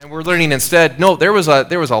we're learning instead, no, there was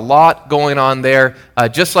a lot going on there,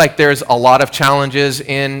 just like there's a lot of challenges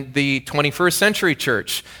in the 21st century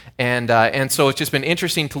church. And so it's just been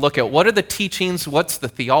interesting to look at what are the teachings, what's the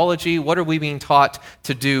theology, what are we being taught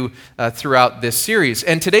to do throughout this series.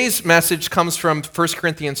 And today's message comes from 1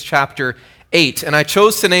 Corinthians chapter 8. And I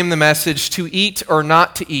chose to name the message, To Eat or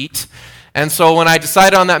Not to Eat. And so when I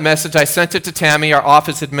decided on that message, I sent it to Tammy, our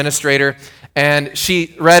office administrator, and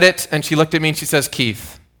she read it, and she looked at me and she says,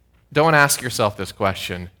 Keith, don't ask yourself this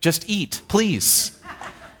question. Just eat, please.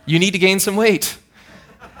 You need to gain some weight.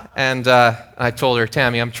 And I told her,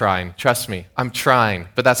 Tammy, I'm trying. Trust me, I'm trying.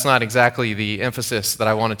 But that's not exactly the emphasis that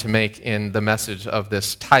I wanted to make in the message of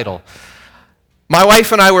this title. My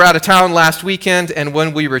wife and I were out of town last weekend, and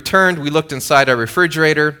when we returned, we looked inside our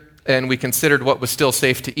refrigerator, and we considered what was still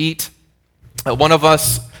safe to eat. One of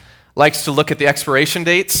us likes to look at the expiration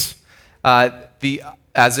dates,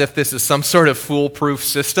 as if this is some sort of foolproof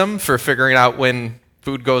system for figuring out when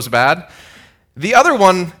food goes bad. The other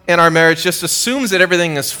one in our marriage just assumes that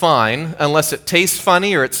everything is fine unless it tastes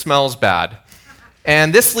funny or it smells bad.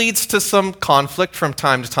 And this leads to some conflict from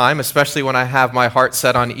time to time, especially when I have my heart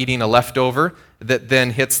set on eating a leftover that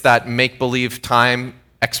then hits that make-believe time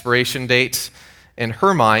expiration date. In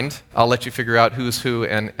her mind, I'll let you figure out who's who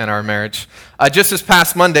in our marriage. Just this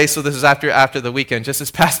past Monday, so this is after the weekend, just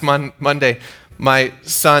this past Monday, my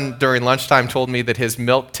son during lunchtime told me that his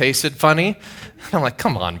milk tasted funny. I'm like,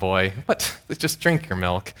 come on, boy, what? Just drink your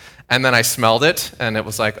milk. And then I smelled it, and it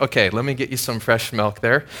was like, okay, let me get you some fresh milk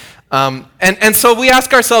there. And so we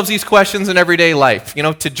ask ourselves these questions in everyday life,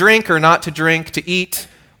 to drink or not to drink, to eat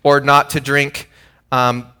or not to drink.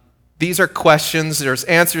 These are questions, there's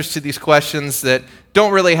answers to these questions that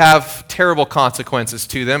don't really have terrible consequences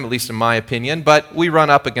to them, at least in my opinion, but we run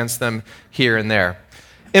up against them here and there.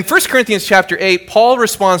 In 1 Corinthians chapter 8, Paul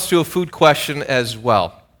responds to a food question as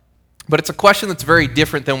well, but it's a question that's very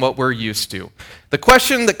different than what we're used to. The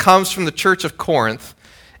question that comes from the church of Corinth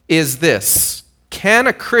is this: can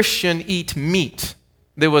a Christian eat meat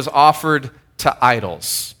that was offered to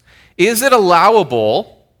idols? Is it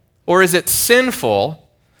allowable or is it sinful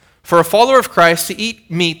for a follower of Christ to eat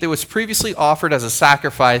meat that was previously offered as a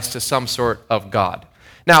sacrifice to some sort of God?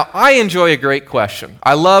 Now, I enjoy a great question.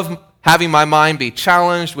 I love having my mind be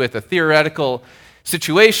challenged with a theoretical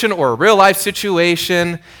situation or a real-life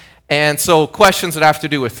situation. And so questions that have to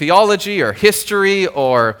do with theology or history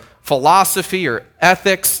or philosophy or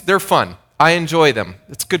ethics, they're fun. I enjoy them.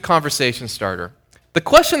 It's a good conversation starter. The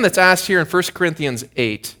question that's asked here in 1 Corinthians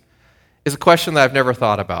 8 is a question that I've never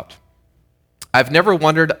thought about. I've never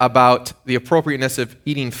wondered about the appropriateness of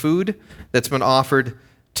eating food that's been offered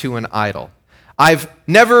to an idol. I've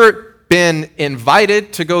never been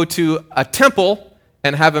invited to go to a temple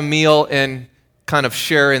and have a meal and kind of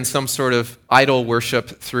share in some sort of idol worship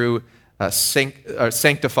through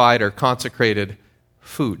sanctified or consecrated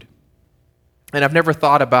food. And I've never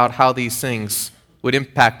thought about how these things would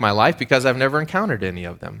impact my life because I've never encountered any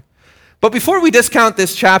of them. But before we discount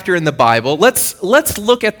this chapter in the Bible, let's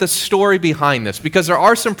look at the story behind this, because there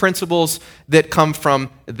are some principles that come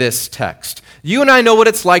from this text. You and I know what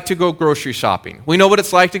it's like to go grocery shopping. We know what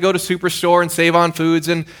it's like to go to Superstore and save on foods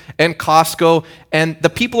and Costco. And the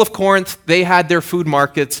people of Corinth, they had their food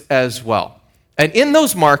markets as well. And in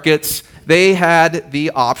those markets, they had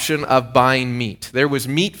the option of buying meat. There was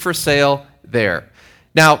meat for sale there.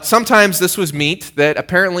 Now, sometimes this was meat that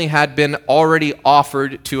apparently had been already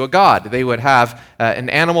offered to a god. They would have an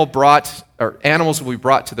animal brought, or animals would be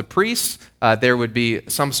brought to the priests. There would be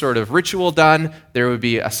some sort of ritual done. There would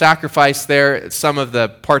be a sacrifice there. Some of the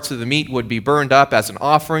parts of the meat would be burned up as an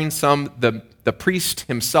offering. Some the priest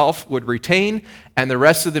himself would retain, and the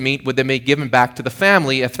rest of the meat would then be given back to the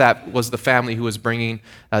family if that was the family who was bringing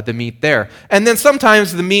the meat there. And then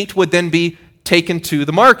sometimes the meat would then be taken to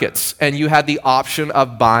the markets, and you had the option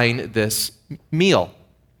of buying this meal.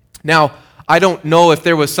 Now, I don't know if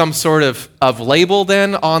there was some sort of label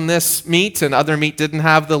then on this meat, and other meat didn't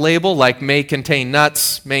have the label, like may contain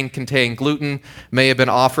nuts, may contain gluten, may have been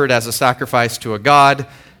offered as a sacrifice to a god.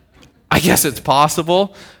 I guess it's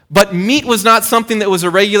possible. But meat was not something that was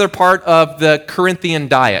a regular part of the Corinthian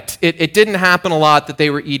diet. It didn't happen a lot that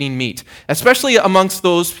they were eating meat, especially amongst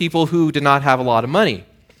those people who did not have a lot of money.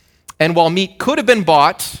 And while meat could have been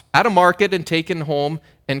bought at a market and taken home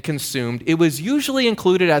and consumed, it was usually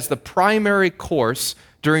included as the primary course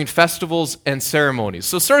during festivals and ceremonies.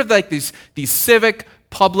 So sort of like these civic,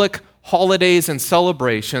 public holidays and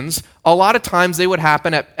celebrations, a lot of times they would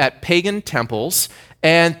happen at pagan temples,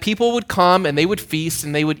 and people would come and they would feast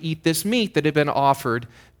and they would eat this meat that had been offered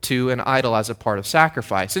to an idol as a part of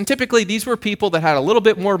sacrifice. And typically these were people that had a little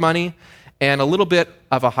bit more money, and a little bit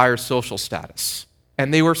of a higher social status.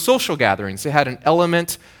 And they were social gatherings. They had an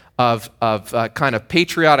element of kind of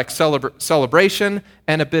patriotic celebration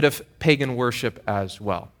and a bit of pagan worship as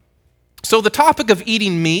well. So the topic of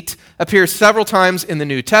eating meat appears several times in the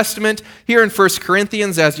New Testament. Here in 1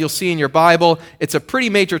 Corinthians, as you'll see in your Bible, it's a pretty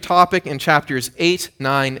major topic in chapters 8,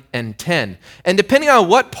 9, and 10. And depending on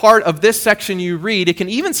what part of this section you read, it can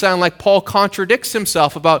even sound like Paul contradicts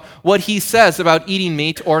himself about what he says about eating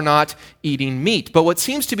meat or not eating meat. But what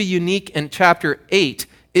seems to be unique in chapter 8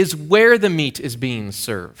 is where the meat is being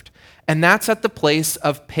served. And that's at the place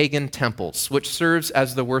of pagan temples, which serves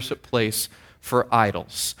as the worship place for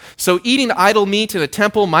idols. So eating idol meat in a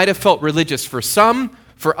temple might have felt religious for some.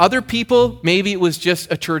 For other people, maybe it was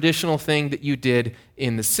just a traditional thing that you did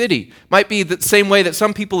in the city. Might be the same way that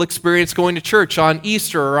some people experience going to church on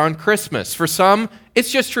Easter or on Christmas. For some,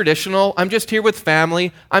 it's just traditional. I'm just here with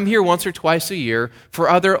family. I'm here once or twice a year.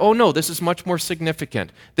 For other, oh no, this is much more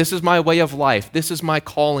significant. This is my way of life. This is my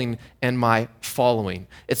calling and my following.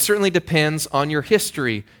 It certainly depends on your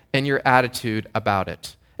history and your attitude about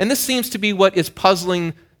it. And this seems to be what is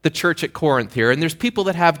puzzling the church at Corinth here, and there's people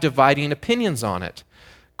that have dividing opinions on it.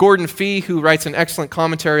 Gordon Fee, who writes an excellent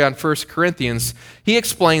commentary on 1 Corinthians, he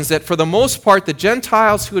explains that for the most part, the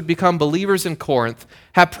Gentiles who had become believers in Corinth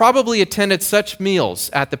have probably attended such meals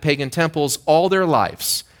at the pagan temples all their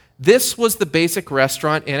lives. This was the basic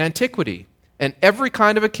restaurant in antiquity, and every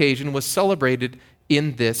kind of occasion was celebrated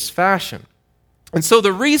in this fashion. And so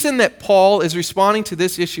the reason that Paul is responding to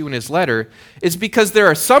this issue in his letter is because there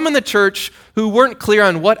are some in the church who weren't clear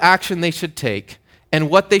on what action they should take and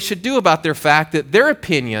what they should do about their fact that their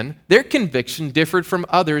opinion, their conviction differed from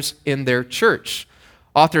others in their church.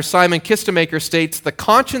 Author Simon Kistemaker states, "The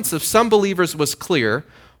conscience of some believers was clear,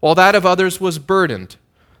 while that of others was burdened.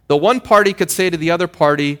 The one party could say to the other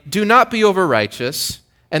party, 'Do not be over righteous,'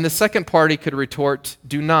 and the second party could retort,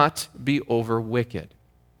 'Do not be over wicked.'"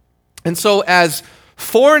 And so as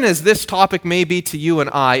foreign as this topic may be to you and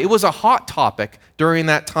I, it was a hot topic during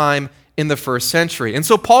that time in the first century. And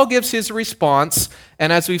so Paul gives his response,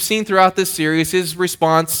 and as we've seen throughout this series, his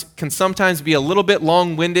response can sometimes be a little bit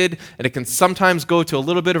long-winded, and it can sometimes go to a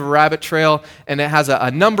little bit of a rabbit trail, and it has a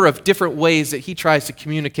number of different ways that he tries to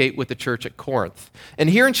communicate with the church at Corinth. And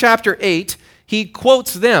here in chapter 8, he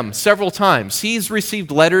quotes them several times. He's received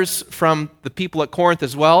letters from the people at Corinth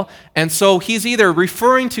as well, and so he's either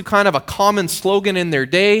referring to kind of a common slogan in their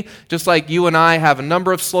day, just like you and I have a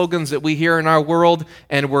number of slogans that we hear in our world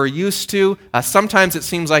and we're used to. Sometimes it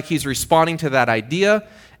seems like he's responding to that idea.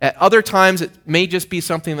 At other times, it may just be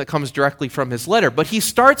something that comes directly from his letter. But he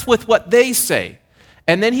starts with what they say,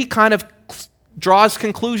 and then he kind of draws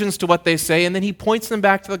conclusions to what they say, and then he points them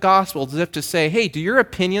back to the gospel as if to say, hey, do your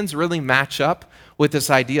opinions really match up with this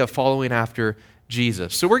idea of following after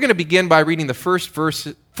Jesus? So we're going to begin by reading the first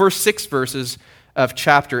 6 verses of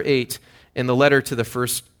chapter 8 in the letter to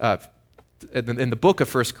in the book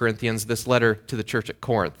of 1 Corinthians, this letter to the church at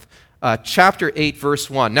Corinth. Chapter 8, verse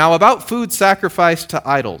 1. Now about food sacrificed to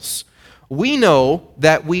idols, we know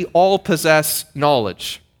that we all possess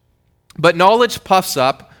knowledge, but knowledge puffs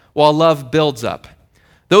up, while love builds up.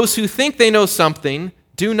 Those who think they know something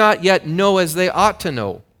do not yet know as they ought to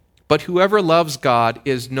know, but whoever loves God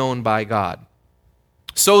is known by God.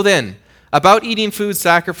 So then, about eating food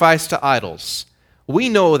sacrificed to idols, we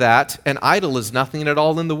know that an idol is nothing at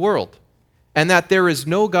all in the world, and that there is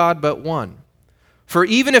no God but one. For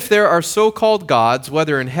even if there are so-called gods,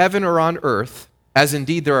 whether in heaven or on earth, as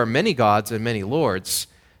indeed there are many gods and many lords,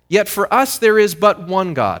 yet for us there is but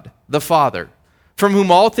one God, the Father, from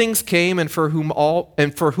whom all things came and for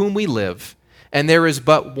whom we live, and there is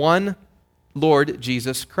but one Lord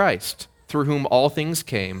Jesus Christ, through whom all things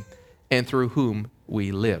came and through whom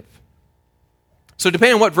we live. So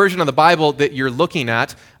depending on what version of the Bible that you're looking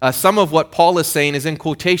at, some of what Paul is saying is in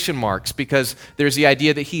quotation marks because there's the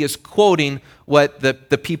idea that he is quoting what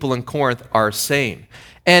the people in Corinth are saying.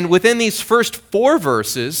 And within these first 4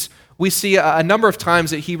 verses, we see a number of times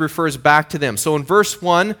that he refers back to them. So in verse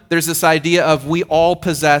 1, there's this idea of we all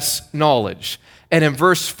possess knowledge. And in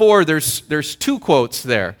verse 4, there's 2 quotes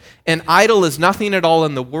there. An idol is nothing at all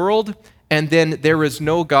in the world, and then there is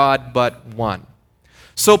no God but one.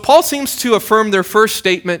 So Paul seems to affirm their first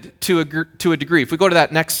statement to a degree. If we go to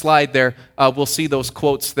that next slide there, we'll see those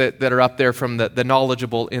quotes that are up there from the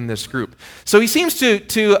knowledgeable in this group. So he seems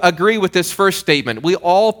to agree with this first statement. We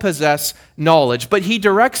all possess knowledge, but he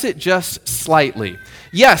directs it just slightly.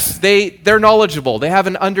 Yes, they're knowledgeable. They have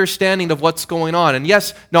an understanding of what's going on. And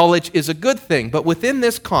yes, knowledge is a good thing. But within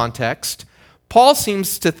this context, Paul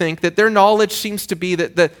seems to think that their knowledge seems to be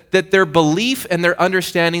that their belief and their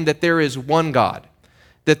understanding that there is one God.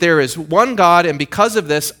 that there is one God, and because of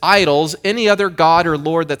this, idols, any other god or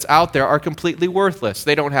lord that's out there, are completely worthless.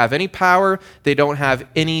 They don't have any power. They don't have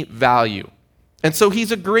any value. And so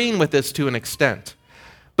he's agreeing with this to an extent.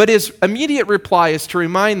 But his immediate reply is to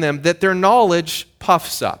remind them that their knowledge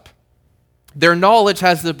puffs up. Their knowledge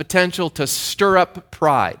has the potential to stir up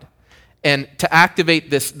pride and to activate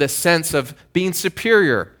this sense of being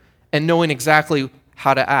superior and knowing exactly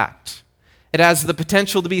how to act. It has the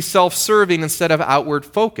potential to be self-serving instead of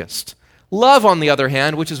outward-focused. Love, on the other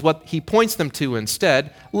hand, which is what he points them to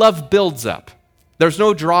instead, love builds up. There's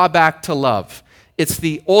no drawback to love. It's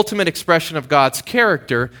the ultimate expression of God's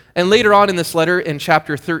character. And later on in this letter, in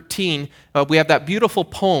chapter 13, we have that beautiful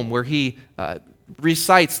poem where he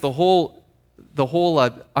recites the whole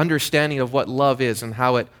understanding of what love is and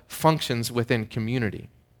how it functions within community.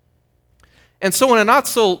 And so in a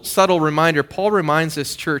not-so-subtle reminder, Paul reminds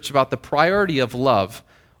this church about the priority of love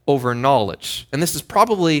over knowledge. And this is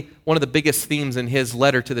probably one of the biggest themes in his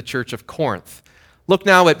letter to the church of Corinth. Look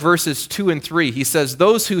now at verses 2 and 3. He says,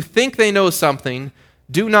 "Those who think they know something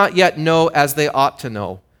do not yet know as they ought to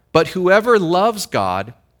know, but whoever loves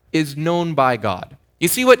God is known by God." You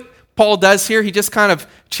see what Paul does here? He just kind of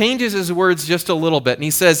changes his words just a little bit. And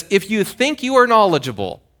he says, if you think you are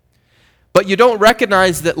knowledgeable, but you don't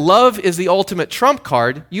recognize that love is the ultimate trump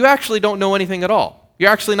card, you actually don't know anything at all. You're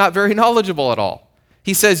actually not very knowledgeable at all.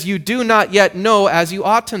 He says, you do not yet know as you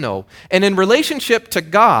ought to know. And in relationship to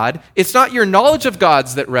God, it's not your knowledge of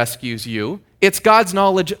God's that rescues you. It's God's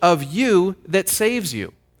knowledge of you that saves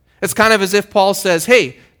you. It's kind of as if Paul says,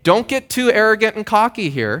 hey, don't get too arrogant and cocky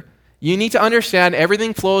here. You need to understand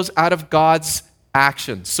everything flows out of God's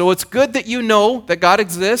actions. So it's good that you know that God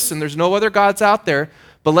exists and there's no other gods out there,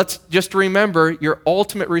 but let's just remember your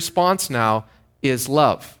ultimate response now is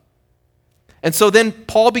love. And so then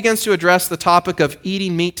Paul begins to address the topic of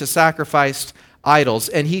eating meat to sacrificed idols,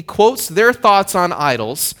 and he quotes their thoughts on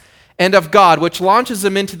idols and of God, which launches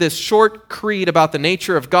them into this short creed about the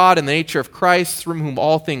nature of God and the nature of Christ, through whom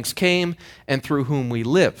all things came and through whom we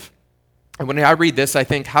live. And when I read this, I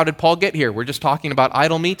think, how did Paul get here? We're just talking about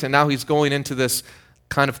idol meat, and now he's going into this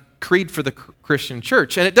kind of creed for the Christian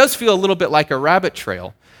church. And it does feel a little bit like a rabbit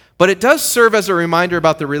trail, but it does serve as a reminder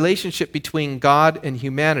about the relationship between God and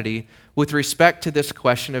humanity with respect to this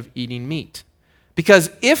question of eating meat. Because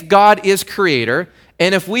if God is creator,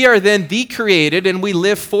 and if we are then the created and we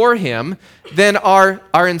live for him, then our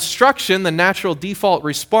instruction, the natural default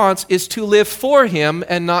response, is to live for him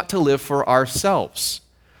and not to live for ourselves.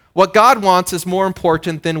 What God wants is more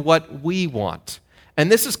important than what we want.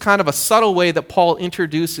 And this is kind of a subtle way that Paul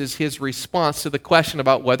introduces his response to the question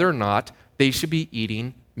about whether or not they should be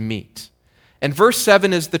eating meat. And verse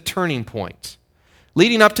 7 is the turning point.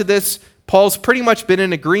 Leading up to this, Paul's pretty much been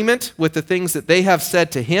in agreement with the things that they have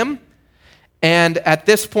said to him. And at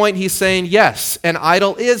this point, he's saying, yes, an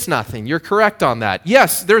idol is nothing. You're correct on that.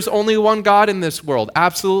 Yes, there's only one God in this world.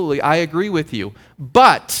 Absolutely, I agree with you.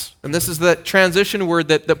 But, and this is the transition word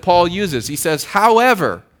that Paul uses, he says,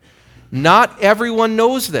 however, not everyone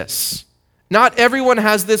knows this. Not everyone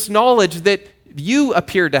has this knowledge that you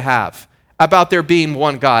appear to have about there being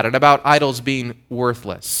one God and about idols being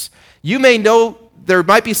worthless. You may know, there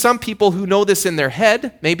might be some people who know this in their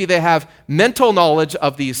head. Maybe they have mental knowledge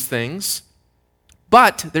of these things.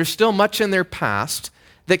 But there's still much in their past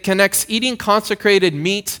that connects eating consecrated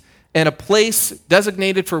meat and a place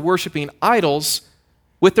designated for worshiping idols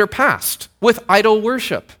with their past, with idol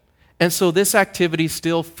worship. And so this activity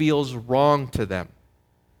still feels wrong to them.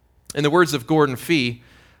 In the words of Gordon Fee,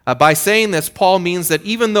 by saying this, Paul means that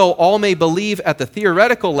even though all may believe at the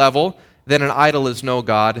theoretical level that an idol is no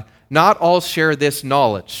God, not all share this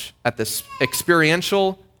knowledge at this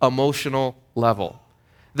experiential, emotional level.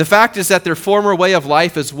 The fact is that their former way of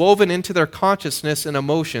life is woven into their consciousness and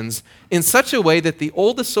emotions in such a way that the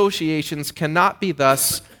old associations cannot be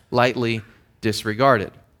thus lightly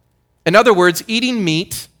disregarded. In other words, eating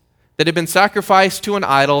meat that had been sacrificed to an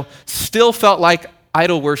idol still felt like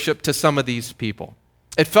idol worship to some of these people.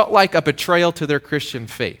 It felt like a betrayal to their Christian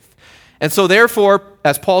faith. And so therefore,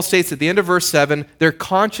 as Paul states at the end of verse 7, their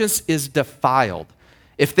conscience is defiled.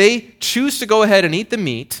 If they choose to go ahead and eat the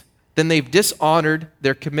meat, then they've dishonored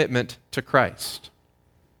their commitment to Christ.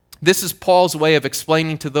 This is Paul's way of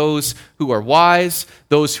explaining to those who are wise,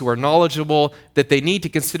 those who are knowledgeable, that they need to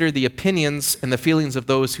consider the opinions and the feelings of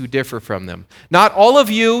those who differ from them. Not all of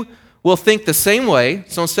you will think the same way,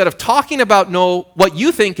 so instead of talking about what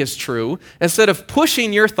you think is true, instead of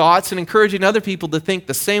pushing your thoughts and encouraging other people to think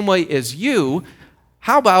the same way as you,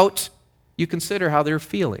 how about you consider how they're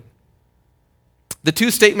feeling? The two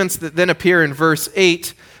statements that then appear in verse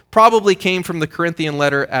 8 probably came from the Corinthian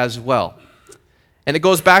letter as well. And it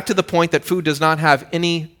goes back to the point that food does not have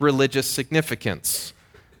any religious significance.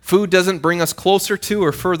 Food doesn't bring us closer to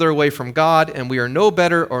or further away from God, and we are no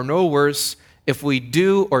better or no worse if we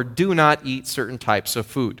do or do not eat certain types of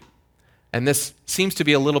food. And this seems to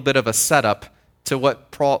be a little bit of a setup to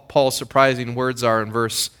what Paul's surprising words are in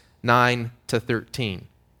verse 9 to 13.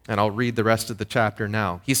 And I'll read the rest of the chapter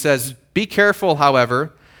now. He says, "Be careful,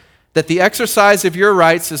 however, that the exercise of your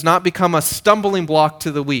rights does not become a stumbling block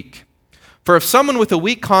to the weak. For if someone with a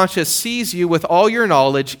weak conscience sees you with all your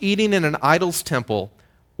knowledge eating in an idol's temple,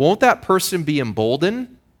 won't that person be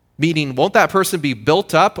emboldened? Meaning, won't that person be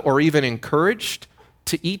built up or even encouraged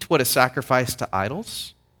to eat what is sacrificed to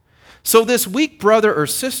idols? So this weak brother or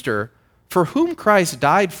sister, for whom Christ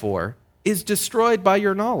died for, is destroyed by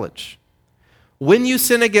your knowledge. When you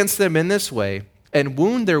sin against them in this way and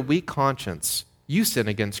wound their weak conscience, you sin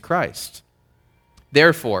against Christ.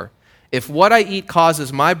 Therefore, if what I eat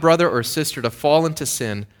causes my brother or sister to fall into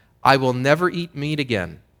sin, I will never eat meat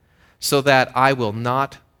again, so that I will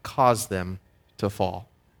not cause them to fall."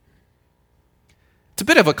 It's a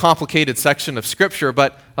bit of a complicated section of Scripture,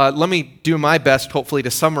 but let me do my best, hopefully, to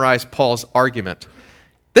summarize Paul's argument.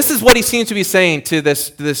 This is what he seems to be saying to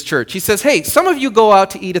this church. He says, hey, some of you go out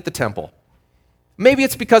to eat at the temple. Maybe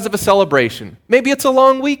it's because of a celebration. Maybe it's a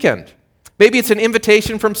long weekend. Maybe it's an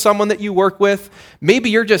invitation from someone that you work with. Maybe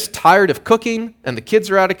you're just tired of cooking and the kids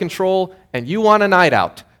are out of control and you want a night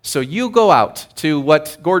out. So you go out to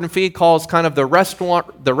what Gordon Fee calls kind of the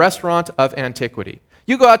restaurant of antiquity.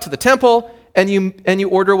 You go out to the temple and you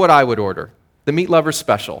order what I would order, the meat lover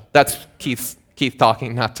special. That's Keith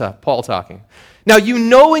talking, not Paul talking. Now you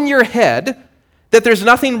know in your head that there's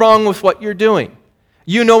nothing wrong with what you're doing.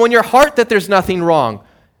 You know in your heart that there's nothing wrong.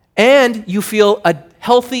 And you feel a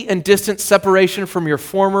healthy and distant separation from your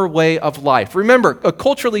former way of life. Remember,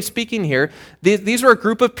 culturally speaking here, these are a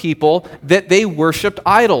group of people that they worshiped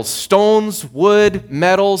idols. Stones, wood,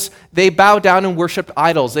 metals. They bowed down and worshiped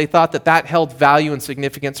idols. They thought that held value and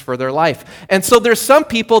significance for their life. And so there's some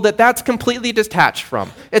people that's completely detached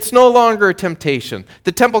from. It's no longer a temptation.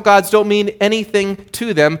 The temple gods don't mean anything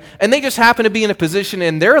to them, and they just happen to be in a position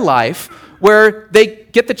in their life where they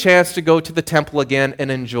get the chance to go to the temple again and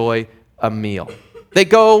enjoy a meal. They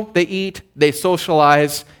go, they eat, they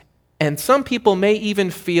socialize, and some people may even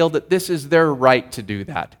feel that this is their right to do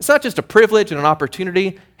that. It's not just a privilege and an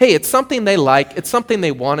opportunity. Hey, it's something they like, it's something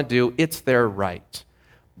they want to do, it's their right.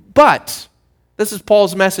 But, this is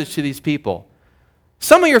Paul's message to these people.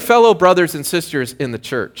 Some of your fellow brothers and sisters in the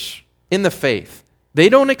church, in the faith, they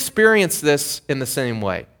don't experience this in the same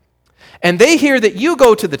way. And they hear that you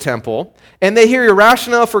go to the temple, and they hear your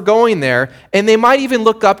rationale for going there, and they might even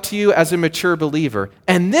look up to you as a mature believer.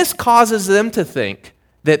 And this causes them to think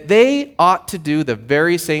that they ought to do the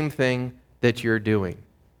very same thing that you're doing.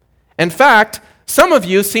 In fact, some of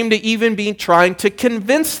you seem to even be trying to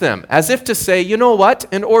convince them, as if to say, you know what,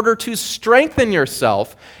 in order to strengthen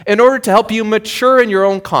yourself, in order to help you mature in your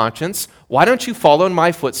own conscience, why don't you follow in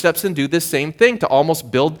my footsteps and do the same thing to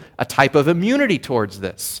almost build a type of immunity towards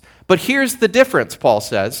this? But here's the difference, Paul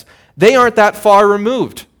says. They aren't that far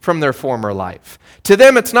removed from their former life. To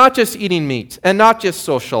them, it's not just eating meat and not just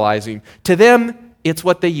socializing. To them, it's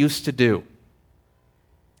what they used to do.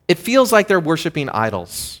 It feels like they're worshiping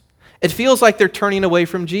idols. It feels like they're turning away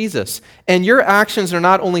from Jesus. And your actions are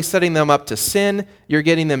not only setting them up to sin, you're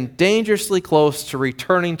getting them dangerously close to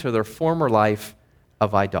returning to their former life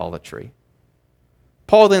of idolatry.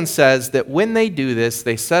 Paul then says that when they do this,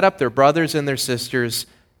 they set up their brothers and their sisters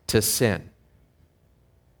to sin.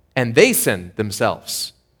 And they sin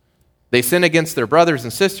themselves. They sin against their brothers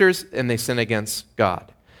and sisters, and they sin against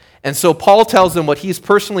God. And so Paul tells them what he's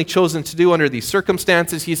personally chosen to do under these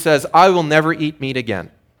circumstances. He says, I will never eat meat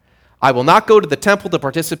again. I will not go to the temple to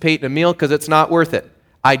participate in a meal because it's not worth it.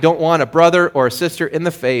 I don't want a brother or a sister in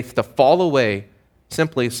the faith to fall away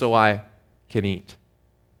simply so I can eat.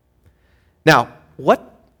 Now,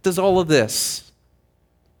 what does all of this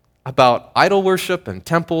about idol worship and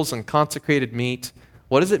temples and consecrated meat,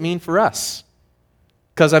 what does it mean for us?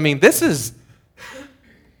 Because, this is,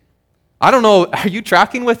 I don't know, are you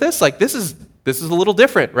tracking with this? This is a little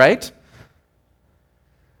different, right?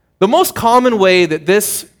 The most common way that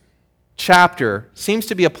this chapter seems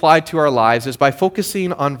to be applied to our lives is by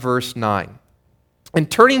focusing on verse 9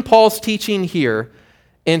 and turning Paul's teaching here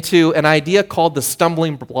into an idea called the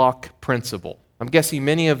stumbling block principle. I'm guessing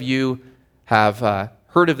many of you have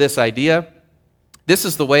heard of this idea. This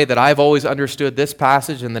is the way that I've always understood this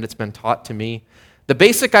passage and that it's been taught to me. The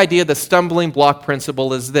basic idea of the stumbling block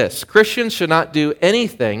principle is this: Christians should not do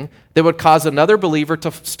anything that would cause another believer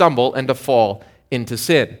to stumble and to fall, into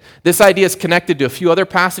sin. This idea is connected to a few other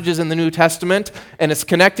passages in the New Testament, and it's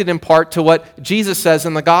connected in part to what Jesus says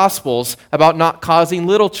in the Gospels about not causing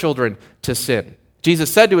little children to sin.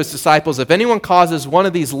 Jesus said to his disciples, "If anyone causes one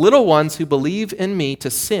of these little ones who believe in me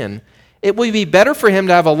to sin, it will be better for him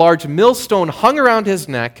to have a large millstone hung around his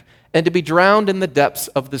neck and to be drowned in the depths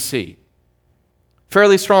of the sea."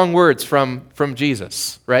 Fairly strong words from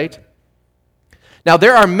Jesus, right? Now,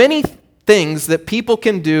 there are many things that people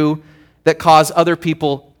can do that cause other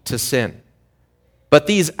people to sin. But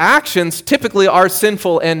these actions typically are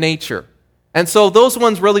sinful in nature. And so those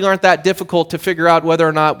ones really aren't that difficult to figure out whether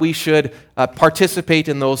or not we should participate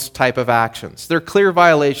in those type of actions. They're clear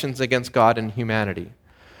violations against God and humanity.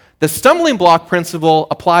 The stumbling block principle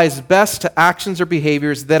applies best to actions or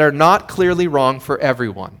behaviors that are not clearly wrong for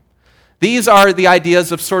everyone. These are the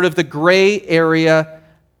ideas of sort of the gray areas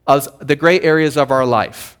of our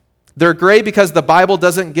life. They're gray because the Bible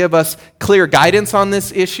doesn't give us clear guidance on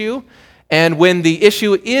this issue, and when the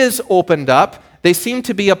issue is opened up, they seem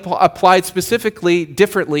to be applied specifically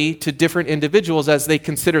differently to different individuals as they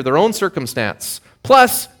consider their own circumstance.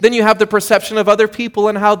 Plus, then you have the perception of other people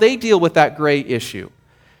and how they deal with that gray issue.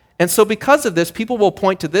 And so because of this, people will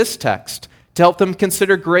point to this text to help them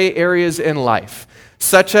consider gray areas in life,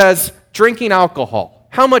 such as drinking alcohol.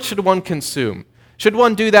 How much should one consume? Should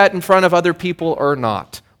one do that in front of other people or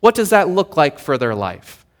not? What does that look like for their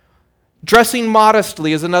life? Dressing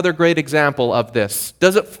modestly is another great example of this.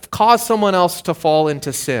 Does it cause someone else to fall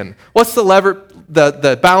into sin? What's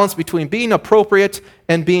the balance between being appropriate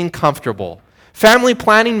and being comfortable? Family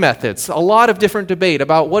planning methods, a lot of different debate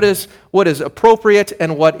about what is appropriate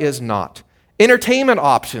and what is not. Entertainment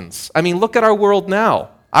options. I mean, look at our world now.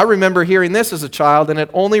 I remember hearing this as a child, and it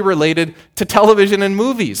only related to television and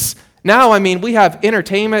movies. Now, I mean, we have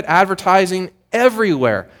entertainment, advertising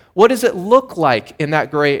everywhere. What does it look like in that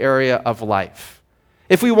gray area of life?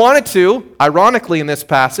 If we wanted to, ironically in this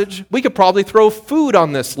passage, we could probably throw food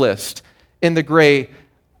on this list in the gray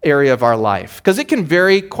area of our life, because it can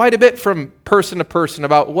vary quite a bit from person to person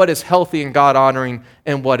about what is healthy and God-honoring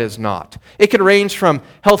and what is not. It can range from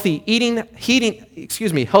healthy eating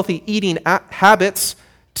habits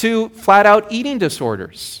to flat-out eating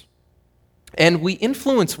disorders. And we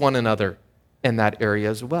influence one another in that area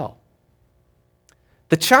as well.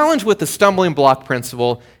 The challenge with the stumbling block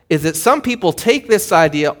principle is that some people take this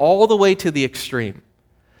idea all the way to the extreme.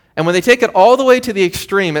 And when they take it all the way to the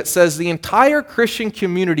extreme, it says the entire Christian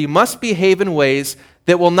community must behave in ways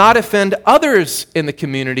that will not offend others in the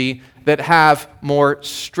community that have more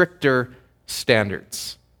stricter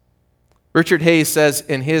standards. Richard Hayes says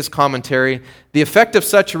in his commentary, the effect of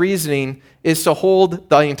such reasoning is to hold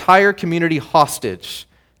the entire community hostage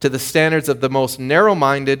to the standards of the most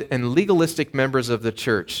narrow-minded and legalistic members of the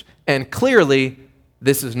church. And clearly,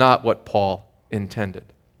 this is not what Paul intended.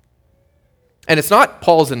 And it's not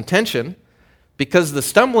Paul's intention, because the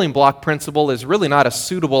stumbling block principle is really not a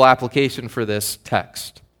suitable application for this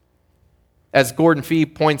text. As Gordon Fee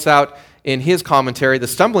points out in his commentary, the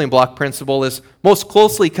stumbling block principle is most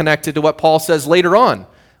closely connected to what Paul says later on.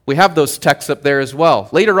 We have those texts up there as well.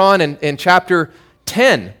 Later on in chapter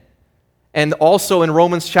 10, and also in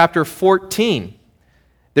Romans chapter 14,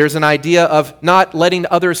 there's an idea of not letting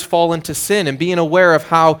others fall into sin and being aware of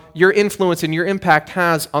how your influence and your impact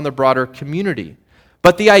has on the broader community.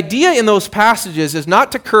 But the idea in those passages is not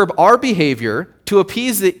to curb our behavior to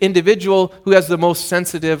appease the individual who has the most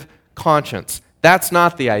sensitive conscience. That's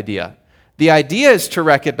not the idea. The idea is to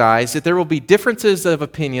recognize that there will be differences of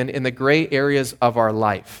opinion in the gray areas of our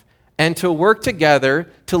life and to work together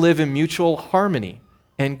to live in mutual harmony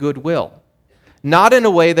and goodwill. Not in a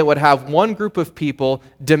way that would have one group of people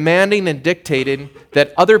demanding and dictating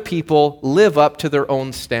that other people live up to their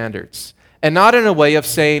own standards. And not in a way of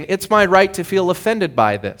saying, it's my right to feel offended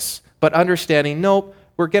by this, but understanding, nope,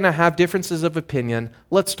 we're going to have differences of opinion.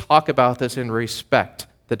 Let's talk about this and respect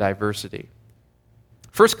the diversity.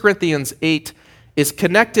 1 Corinthians 8 is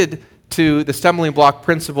connected to the stumbling block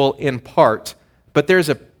principle in part, but there's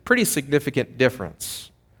a pretty significant difference.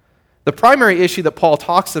 The primary issue that Paul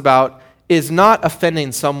talks about is not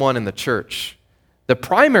offending someone in the church. The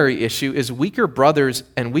primary issue is weaker brothers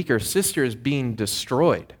and weaker sisters being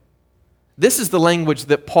destroyed. This is the language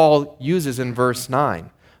that Paul uses in verse 9.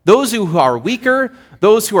 Those who are weaker,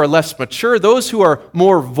 those who are less mature, those who are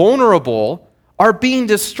more vulnerable are being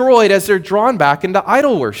destroyed as they're drawn back into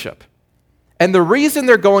idol worship. And the reason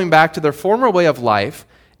they're going back to their former way of life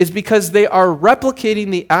is because they are replicating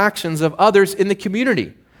the actions of others in the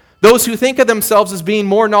community. Those who think of themselves as being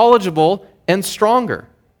more knowledgeable and stronger.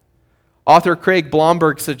 Author Craig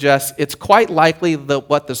Blomberg suggests it's quite likely that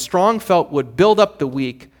what the strong felt would build up the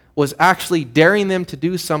weak was actually daring them to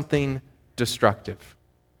do something destructive.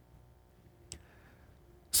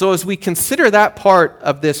 So as we consider that part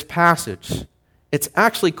of this passage, it's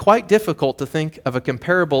actually quite difficult to think of a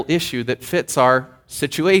comparable issue that fits our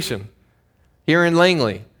situation. Here in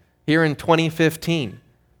Langley, here in 2015,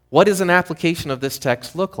 what does an application of this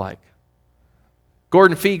text look like?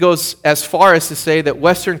 Gordon Fee goes as far as to say that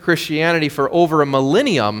Western Christianity for over a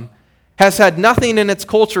millennium has had nothing in its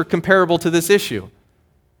culture comparable to this issue.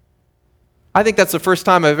 I think that's the first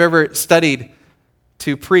time I've ever studied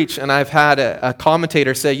to preach, and I've had a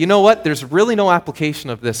commentator say, you know what, there's really no application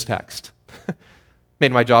of this text.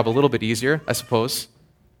 Made my job a little bit easier, I suppose.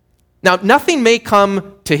 Now, nothing may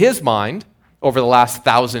come to his mind over the last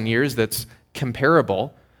 1,000 years that's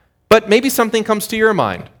comparable, but maybe something comes to your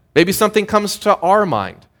mind. Maybe something comes to our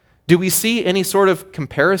mind. Do we see any sort of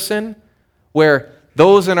comparison where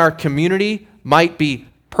those in our community might be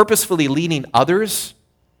purposefully leading others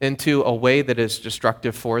into a way that is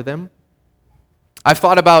destructive for them? I've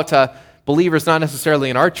thought about believers not necessarily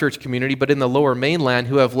in our church community, but in the Lower Mainland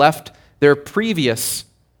who have left their previous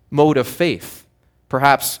mode of faith.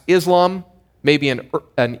 Perhaps Islam, maybe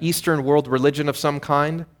an Eastern world religion of some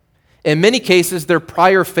kind. In many cases, their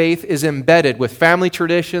prior faith is embedded with family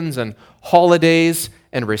traditions and holidays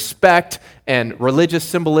and respect and religious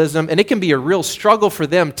symbolism, and it can be a real struggle for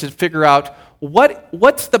them to figure out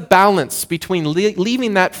what's the balance between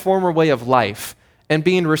leaving that former way of life and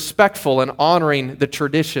being respectful and honoring the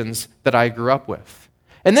traditions that I grew up with.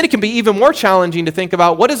 And then it can be even more challenging to think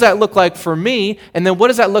about what does that look like for me, and then what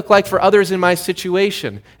does that look like for others in my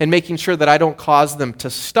situation, and making sure that I don't cause them to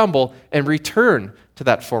stumble and return to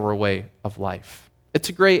that former way of life. It's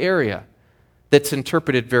a gray area that's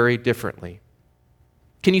interpreted very differently.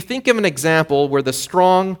 Can you think of an example where the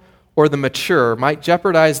strong or the mature might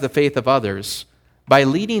jeopardize the faith of others by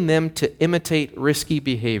leading them to imitate risky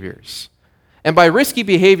behaviors? And by risky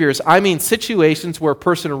behaviors, I mean situations where a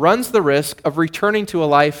person runs the risk of returning to a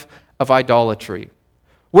life of idolatry,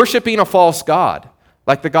 worshiping a false god,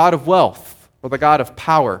 like the god of wealth, or the god of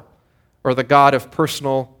power, or the god of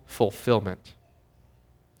personal fulfillment.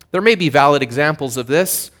 There may be valid examples of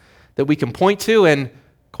this that we can point to, and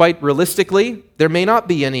quite realistically, there may not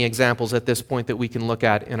be any examples at this point that we can look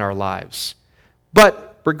at in our lives.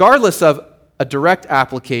 But regardless of a direct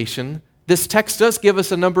application, this text does give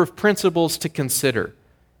us a number of principles to consider,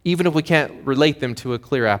 even if we can't relate them to a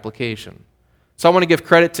clear application. So I want to give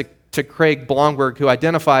credit to Craig Blomberg, who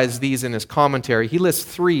identifies these in his commentary. He lists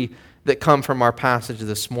 3 that come from our passage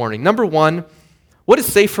this morning. Number 1, what is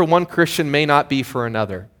safe for one Christian may not be for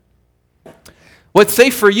another. What's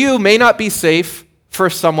safe for you may not be safe for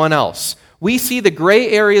someone else. We see the gray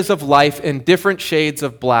areas of life in different shades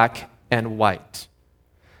of black and white.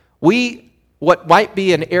 What might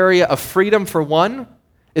be an area of freedom for one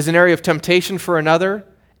is an area of temptation for another,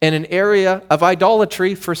 and an area of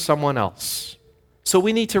idolatry for someone else. So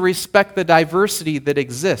we need to respect the diversity that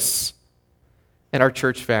exists in our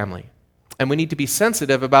church family. And we need to be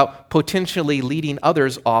sensitive about potentially leading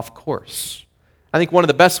others off course. I think one of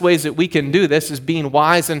the best ways that we can do this is being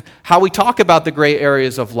wise in how we talk about the gray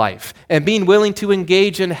areas of life and being willing to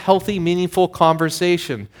engage in healthy, meaningful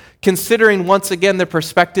conversation, considering once again the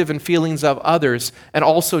perspective and feelings of others, and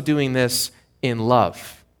also doing this in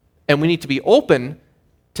love. And we need to be open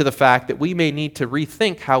to the fact that we may need to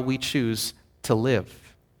rethink how we choose to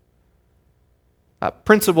live.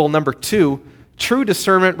 Principle number 2, true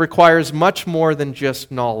discernment requires much more than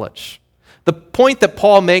just knowledge. The point that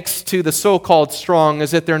Paul makes to the so-called strong is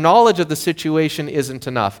that their knowledge of the situation isn't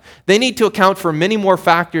enough. They need to account for many more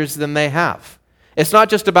factors than they have. It's not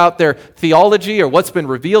just about their theology or what's been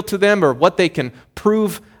revealed to them or what they can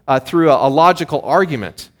prove through a logical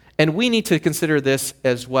argument. And we need to consider this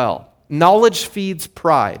as well. Knowledge feeds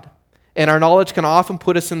pride, and our knowledge can often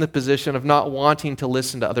put us in the position of not wanting to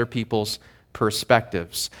listen to other people's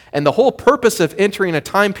perspectives. And the whole purpose of entering a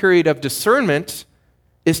time period of discernment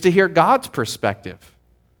is to hear God's perspective,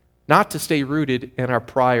 not to stay rooted in our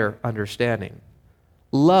prior understanding.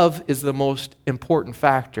 Love is the most important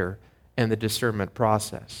factor in the discernment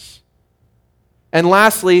process. And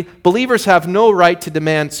lastly, believers have no right to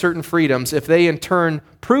demand certain freedoms if they in turn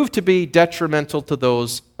prove to be detrimental to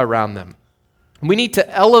those around them. We need to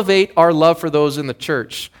elevate our love for those in the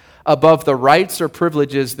church above the rights or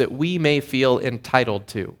privileges that we may feel entitled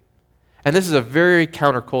to. And this is a very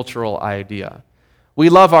countercultural idea. We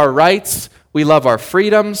love our rights. We love our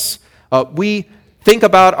freedoms. We think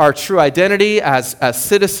about our true identity as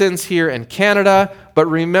citizens here in Canada. But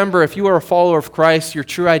remember, if you are a follower of Christ, your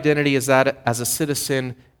true identity is that as a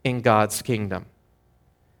citizen in God's kingdom.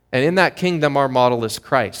 And in that kingdom, our model is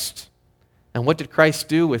Christ. And what did Christ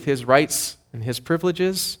do with his rights and his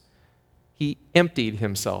privileges? He emptied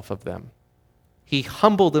himself of them. He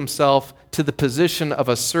humbled himself to the position of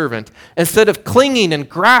a servant instead of clinging and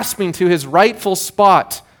grasping to his rightful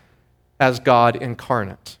spot as God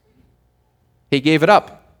incarnate. He gave it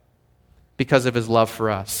up because of his love for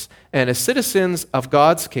us. And as citizens of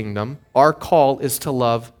God's kingdom, our call is to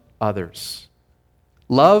love others.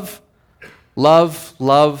 Love, love,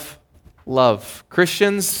 love, love.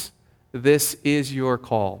 Christians, this is your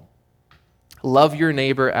call. Love your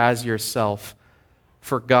neighbor as yourself,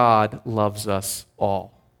 for God loves us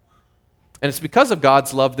all. And it's because of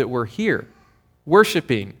God's love that we're here,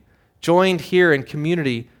 worshiping, joined here in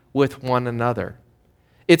community with one another.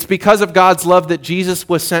 It's because of God's love that Jesus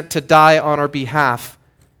was sent to die on our behalf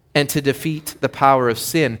and to defeat the power of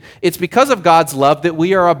sin. It's because of God's love that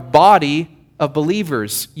we are a body of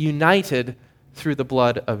believers united through the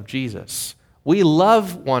blood of Jesus. We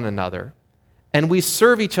love one another, and we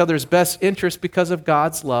serve each other's best interests because of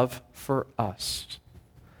God's love for us.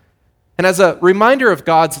 And as a reminder of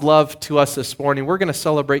God's love to us this morning, we're going to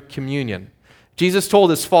celebrate communion. Jesus told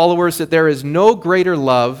his followers that there is no greater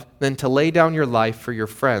love than to lay down your life for your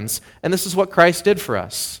friends. And this is what Christ did for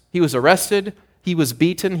us. He was arrested, he was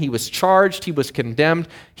beaten, he was charged, he was condemned,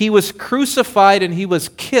 he was crucified, and he was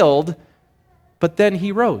killed, but then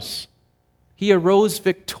he rose. He arose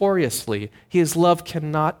victoriously. His love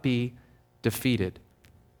cannot be defeated.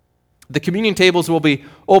 The communion tables will be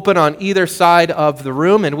open on either side of the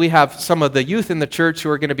room, and we have some of the youth in the church who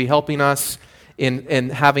are going to be helping us in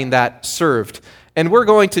having that served. And we're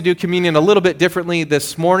going to do communion a little bit differently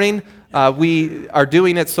this morning. We are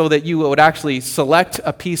doing it so that you would actually select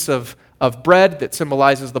a piece of bread that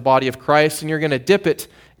symbolizes the body of Christ, and you're going to dip it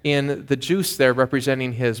in the juice there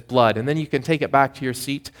representing his blood. And then you can take it back to your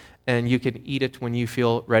seat and you can eat it when you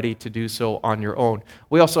feel ready to do so on your own.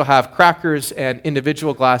 We also have crackers and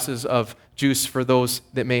individual glasses of juice for those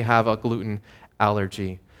that may have a gluten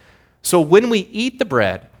allergy. So when we eat the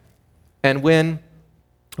bread and when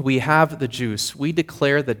we have the juice, we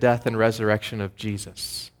declare the death and resurrection of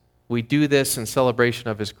Jesus. We do this in celebration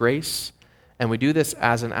of his grace, and we do this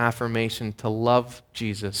as an affirmation to love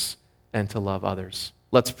Jesus and to love others.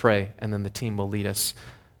 Let's pray, and then the team will lead us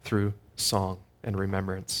through song and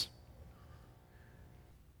remembrance.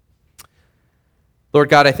 Lord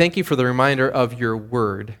God, I thank you for the reminder of your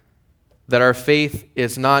word, that our faith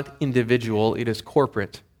is not individual, it is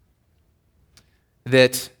corporate.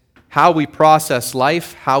 That how we process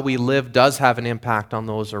life, how we live, does have an impact on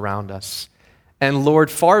those around us. And Lord,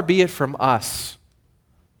 far be it from us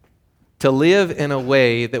to live in a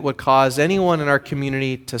way that would cause anyone in our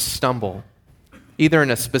community to stumble, either in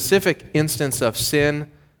a specific instance of sin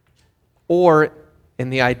or in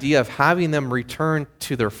the idea of having them return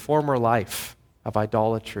to their former life of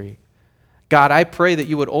idolatry. God, I pray that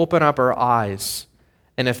you would open up our eyes,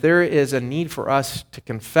 and if there is a need for us to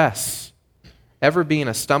confess ever being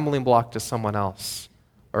a stumbling block to someone else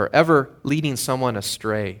or ever leading someone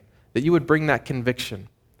astray, that you would bring that conviction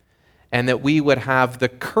and that we would have the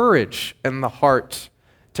courage and the heart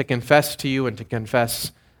to confess to you and to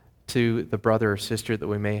confess to the brother or sister that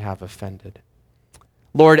we may have offended.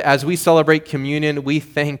 Lord, as we celebrate communion, we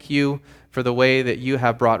thank you for the way that you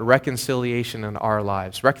have brought reconciliation in our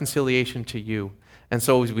lives, reconciliation to you. And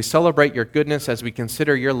so as we celebrate your goodness, as we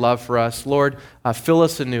consider your love for us, Lord, fill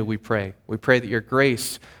us anew, we pray. We pray that your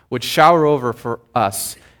grace would shower over for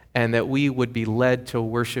us and that we would be led to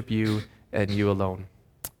worship you and you alone.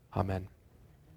 Amen.